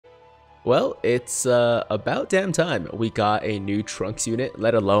Well, it's about damn time we got a new Trunks unit,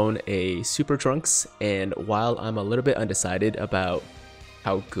 let alone a Super Trunks, and while I'm a little bit undecided about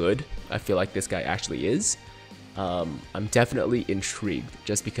how good I feel like this guy actually is, I'm definitely intrigued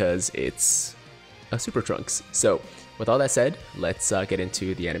just because it's a Super Trunks. So with all that said, let's get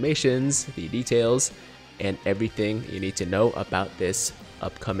into the animations, the details, and everything you need to know about this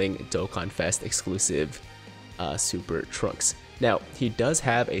upcoming Dokkanfest exclusive Super Trunks. Now, he does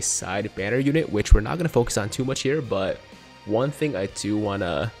have a side banner unit, which we're not going to focus on too much here, but one thing I do want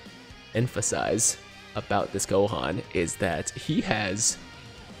to emphasize about this Gohan is that he has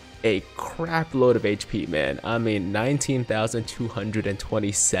a crap load of HP, man. I mean,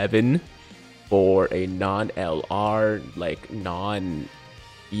 19,227 for a non-LR, like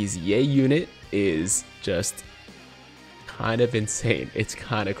non-EZA unit is just kind of insane. It's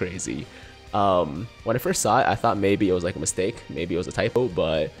kind of crazy. When I first saw it, I thought maybe it was like a mistake, maybe it was a typo,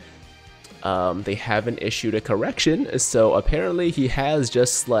 but they haven't issued a correction, so apparently he has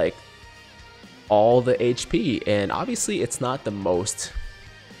just like all the HP, and obviously it's not the most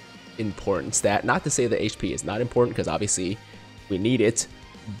important stat. Not to say that HP is not important, because obviously we need it,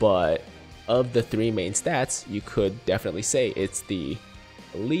 but of the three main stats, you could definitely say it's the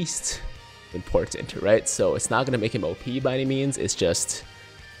least important, right? So it's not going to make him OP by any means, it's just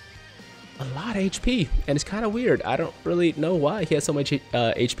a lot of HP, and it's kind of weird. I don't really know why he has so much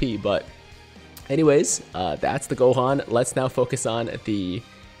HP, but anyways, that's the Gohan. Let's now focus on the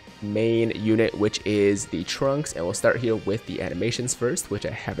main unit, which is the Trunks, and we'll start here with the animations first, which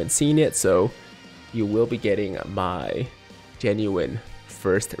I haven't seen yet, so you will be getting my genuine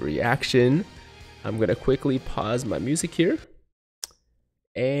first reaction. I'm gonna quickly pause my music here,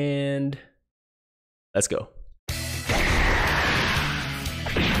 and let's go.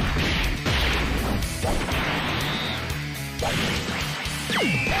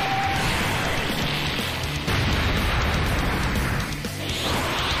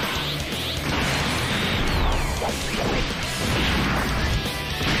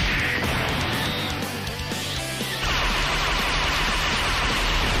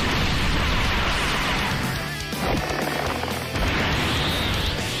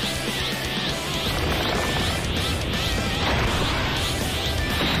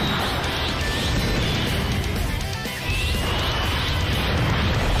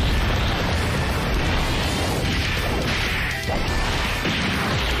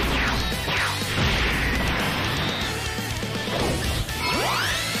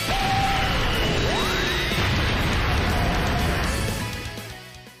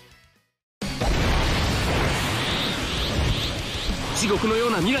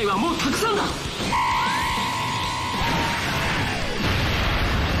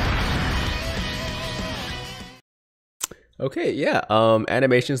 Okay, yeah,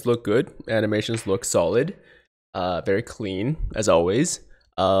 animations look good. Animations look solid. Very clean, as always.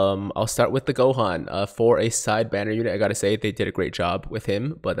 I'll start with the Gohan. For a side banner unit, I gotta say, they did a great job with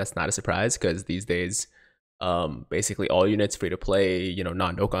him, but that's not a surprise, because these days, basically all units free to play, you know,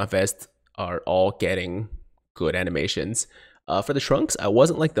 non-Dokkanfest, are all getting good animations. For the Trunks, I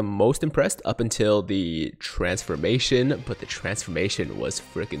wasn't like the most impressed up until the transformation, but the transformation was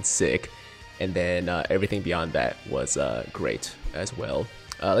freaking sick. And then everything beyond that was great as well.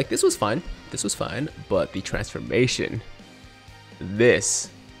 Like, this was fine, but the transformation,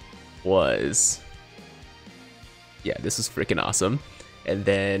 this was freaking awesome. And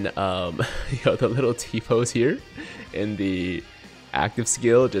then you know, the little T-pose here in the active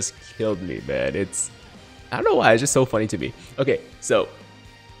skill just killed me, man. I don't know why, it's just so funny to me. Okay, so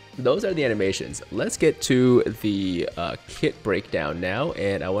those are the animations. Let's get to the kit breakdown now,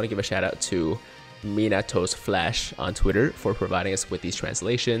 and I want to give a shout out to Minato's Flash on Twitter for providing us with these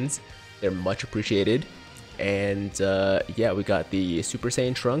translations. They're much appreciated. And yeah, we got the Super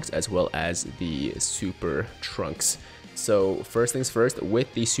Saiyan Trunks as well as the Super Trunks. So first things first,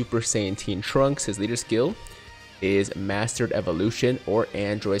 with the Super Saiyan Teen Trunks, his leader skill is Mastered Evolution or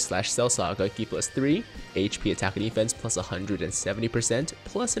Android/Cell Saga key +3, HP attack and defense plus 170%,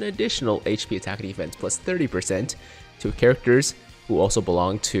 plus an additional HP attack and defense plus 30% to characters who also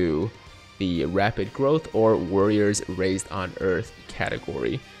belong to the Rapid Growth or Warriors Raised on Earth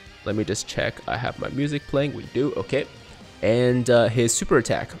category. Let me just check. I have my music playing. We do. Okay. And his super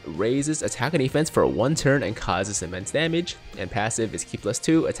attack raises attack and defense for 1 turn and causes immense damage. And passive is key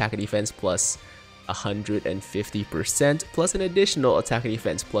 +2, attack and defense plus 150%, plus an additional attack and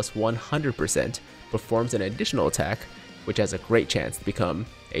defense plus 100%. Performs an additional attack, which has a great chance to become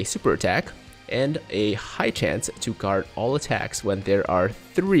a super attack, and a high chance to guard all attacks when there are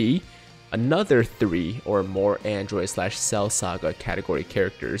another three or more Android/Cell Saga category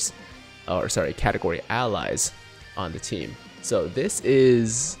characters or sorry, category allies on the team. So this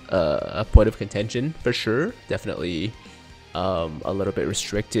is a point of contention for sure. Definitely a little bit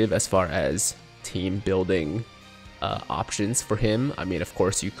restrictive as far as team building options for him. I mean, of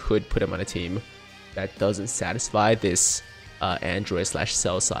course, you could put him on a team that doesn't satisfy this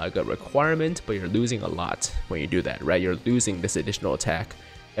Android/Cell Saga requirement, but you're losing a lot when you do that, right? You're losing this additional attack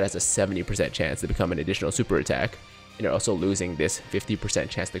that has a 70% chance to become an additional super attack, and you're also losing this 50%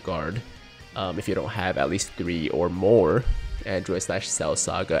 chance to guard if you don't have at least 3 or more Android/Cell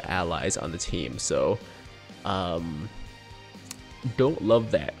Saga allies on the team. So don't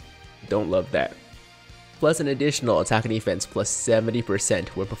love that. Don't love that. Plus an additional attack and defense plus 70%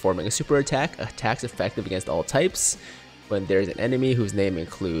 when performing a super attack. Attacks effective against all types when there's an enemy whose name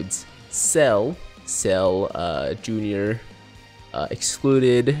includes Cell, Junior,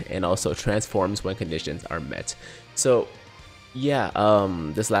 excluded, and also transforms when conditions are met. So yeah,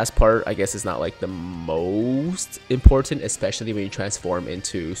 this last part I guess is not like the most important, especially when you transform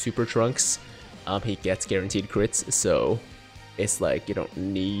into Super Trunks. He gets guaranteed crits, so it's like you don't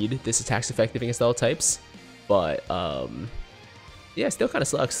need this attacks effective against all types. But yeah, it still kind of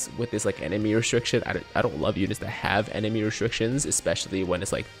sucks with this like enemy restriction. I don't love units that have enemy restrictions, especially when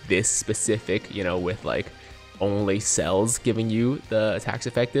it's like this specific, you know, with like only cells giving you the attacks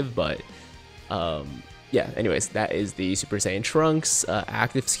effective. But yeah, anyways, that is the Super Saiyan Trunks.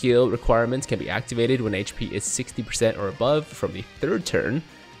 Active skill requirements can be activated when HP is 60% or above from the 3rd turn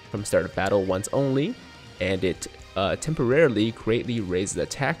from start of battle once only, and it temporarily greatly raises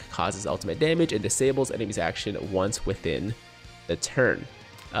attack, causes ultimate damage, and disables enemy's action once within the turn.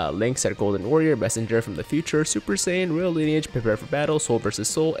 Links are Golden Warrior, Messenger from the Future, Super Saiyan, Real Lineage, Prepare for Battle, Soul vs.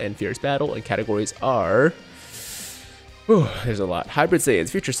 Soul, and Fierce Battle, and categories are... there's a lot. Hybrid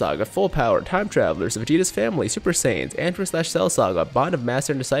Saiyans, Future Saga, Full Power, Time Travelers, Vegeta's Family, Super Saiyans, Android/Cell Saga, Bond of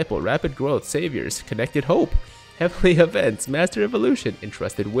Master and Disciple, Rapid Growth, Saviors, Connected Hope, Heavenly Events, Master Evolution,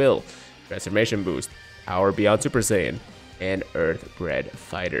 Entrusted Will, Transformation Boost, Power Beyond Super Saiyan, and Earthbred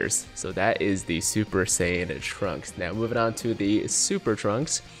Fighters. So that is the Super Saiyan Trunks. Now moving on to the Super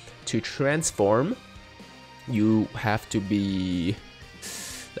Trunks. To transform, you have to be...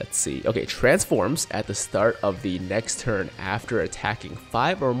 let's see. Okay, transforms at the start of the next turn after attacking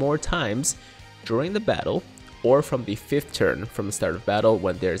 5 or more times during the battle, or from the 5th turn from the start of battle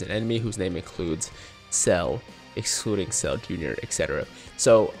when there's an enemy whose name includes Cell, excluding Cell Junior, etc.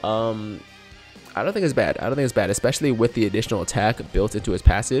 So, I don't think it's bad. I don't think it's bad, especially with the additional attack built into his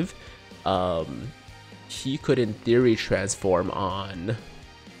passive. He could, in theory, transform on...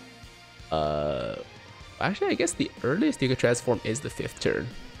 actually, I guess the earliest you could transform is the 5th turn.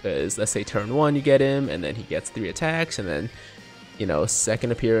 Because let's say turn 1 you get him, and then he gets 3 attacks, and then, you know,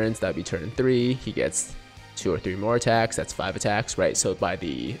 2nd appearance, that'd be turn 3. He gets 2 or 3 more attacks, that's 5 attacks, right? So by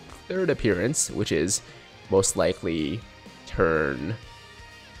the 3rd appearance, which is most likely turn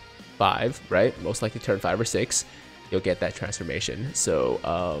 5, right? Most likely turn 5 or 6, you'll get that transformation.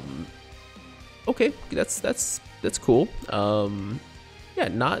 So, okay, that's cool. Yeah,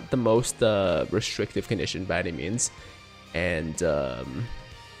 not the most restrictive condition by any means, and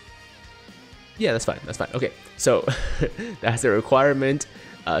yeah, that's fine. That's fine. Okay, so that's a requirement.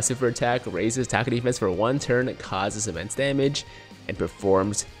 Super attack raises attack and defense for 1 turn, causes immense damage, and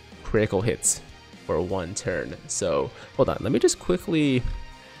performs critical hits for 1 turn. So hold on, let me just quickly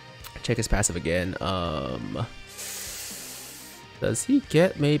check his passive again. Does he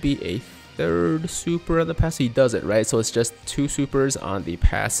get maybe a 3rd super on the passive? He doesn't, right? So it's just 2 supers on the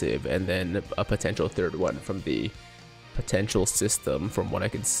passive and then a potential 3rd one from the potential system, from what I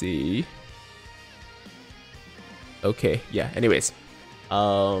can see. Okay, yeah, anyways.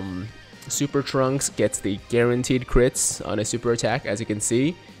 Super Trunks gets the guaranteed crits on a super attack, as you can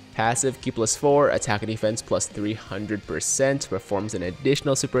see. Passive, Ki +4, attack and defense plus 300%, performs an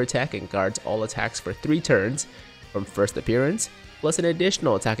additional super attack and guards all attacks for 3 turns from 1st appearance, plus an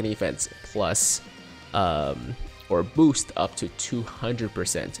additional attack and defense plus, or boost up to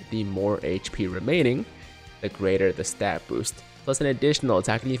 200%. The more HP remaining, the greater the stat boost, plus an additional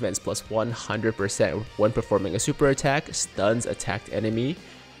attack and defense plus 100% when performing a super attack, stuns attacked enemy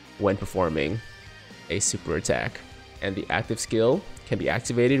when performing a super attack. And the active skill can be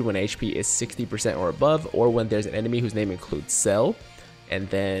activated when HP is 60% or above, or when there's an enemy whose name includes Cell. And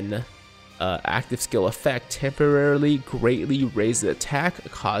then active skill effect temporarily greatly raises attack,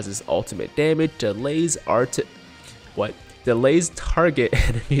 causes ultimate damage, delays target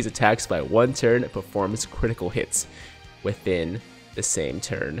enemies' attacks by 1 turn, performs critical hits within the same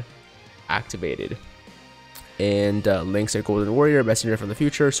turn activated. And links are Golden Warrior, Messenger from the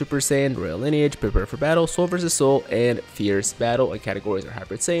Future, Super Saiyan, Royal Lineage, Prepare for Battle, Soul vs. Soul, and Fierce Battle. And categories are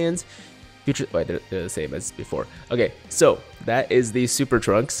Hybrid Saiyans. Future, wait, they're the same as before. Okay, so that is the Super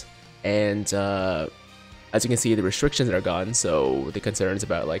Trunks. And as you can see, the restrictions are gone. So the concerns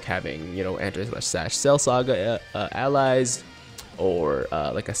about like having, you know, Android/Cell Saga allies or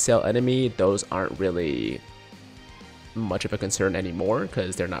like a Cell enemy, those aren't really much of a concern anymore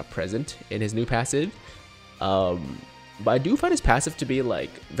because they're not present in his new passive. But I do find his passive to be like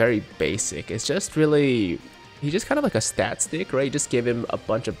very basic. It's just really, he's just kind of like a stat stick, right? You just give him a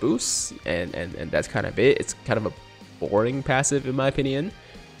bunch of boosts and that's kind of it. It's kind of a boring passive in my opinion,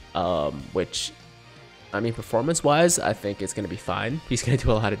 which, I mean, performance wise, I think it's going to be fine. He's going to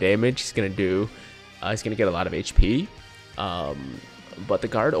do a lot of damage. He's going to get a lot of HP. But the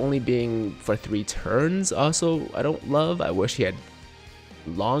guard only being for 3 turns also I don't love. I wish he had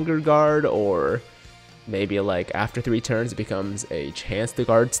longer guard, or maybe like after 3 turns it becomes a chance to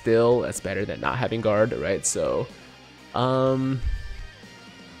guard still. That's better than not having guard, right? So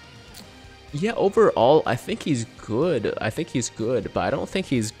yeah, overall I think he's good. But I don't think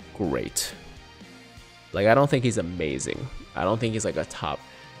he's great. Like, I don't think he's amazing. I don't think he's like a top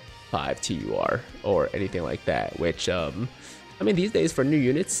 5 TUR or anything like that, which I mean, these days for new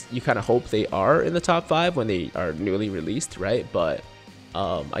units, you kind of hope they are in the top 5 when they are newly released, right? But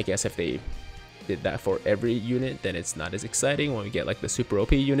I guess if they did that for every unit, then it's not as exciting when we get like the super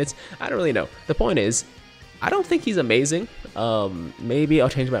OP units. I don't really know. The point is, I don't think he's amazing. Maybe I'll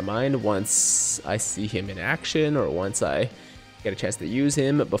change my mind once I see him in action or once I get a chance to use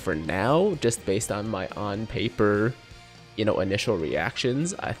him. But for now, just based on my on paper, you know, initial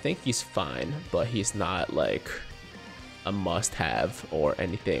reactions, I think he's fine, but he's not like a must-have or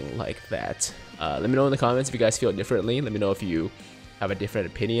anything like that. Let me know in the comments if you guys feel differently. Let me know if you have a different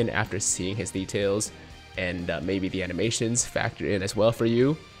opinion after seeing his details, and maybe the animations factor in as well for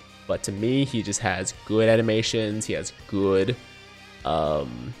you. But to me, he just has good animations. He has good,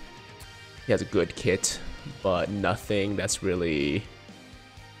 he has a good kit, but nothing that's really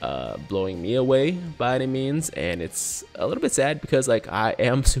blowing me away by any means. And it's a little bit sad because like I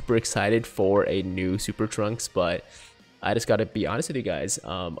am super excited for a new Super Trunks, but I just gotta be honest with you guys.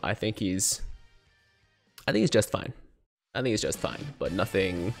 I think he's just fine. But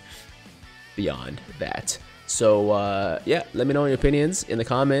nothing beyond that. So yeah, let me know your opinions in the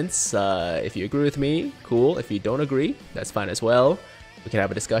comments. If you agree with me, cool. If you don't agree, that's fine as well. We can have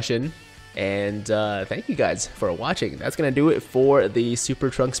a discussion. And thank you guys for watching. That's gonna do it for the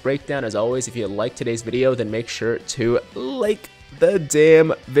Super Trunks breakdown. As always, if you liked today's video, then make sure to like the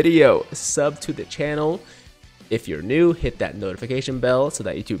damn video, sub to the channel. If you're new, hit that notification bell so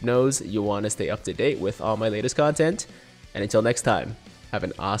that YouTube knows you want to stay up to date with all my latest content. And until next time, have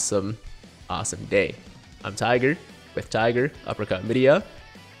an awesome, awesome day. I'm Tiger with Tiger Uppercut Media,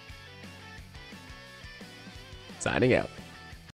 signing out.